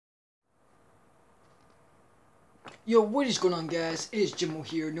Yo, what is going on, guys? It is Jimmo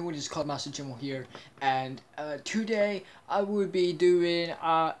here. No one is called Master Jimmo here, and today I will be doing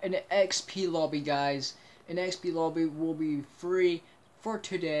an XP lobby, guys. An XP lobby will be free for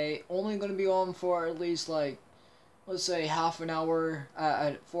today. Only gonna be on for at least like, let's say half an hour,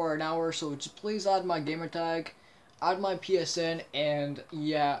 for an hour. So just please add my gamer tag, add my PSN, and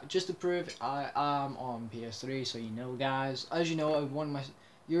yeah, just to prove I am on PS3. So you know, guys, as you know, one of my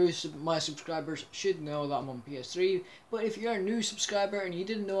subscribers should know that I'm on PS3. But if you're a new subscriber and you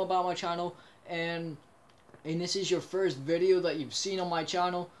didn't know about my channel, and this is your first video that you've seen on my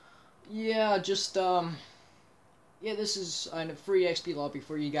channel, yeah, just yeah, this is a free XP lobby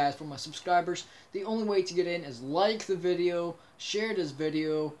for you guys, for my subscribers. The only way to get in is like the video, share this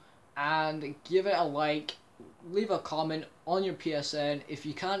video, and give it a like. Leave a comment on your PSN. If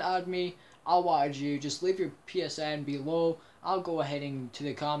you can't add me, I'll add you. Just leave your PSN below. I'll go ahead and to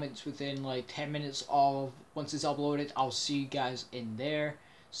the comments within like 10 minutes of once it's uploaded. I'll see you guys in there.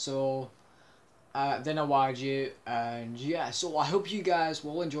 So then I'll add you, and yeah, so I hope you guys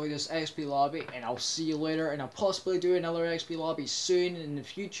will enjoy this XP lobby, and I'll see you later, and I'll possibly do another XP lobby soon in the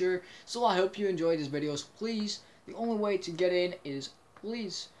future. So I hope you enjoy these videos. Please, the only way to get in is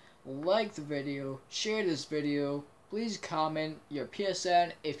please like the video, share this video, please comment your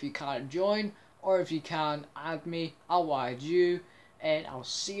PSN if you can't join, or if you can add me, I'll add you, and I'll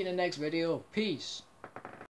see you in the next video. Peace.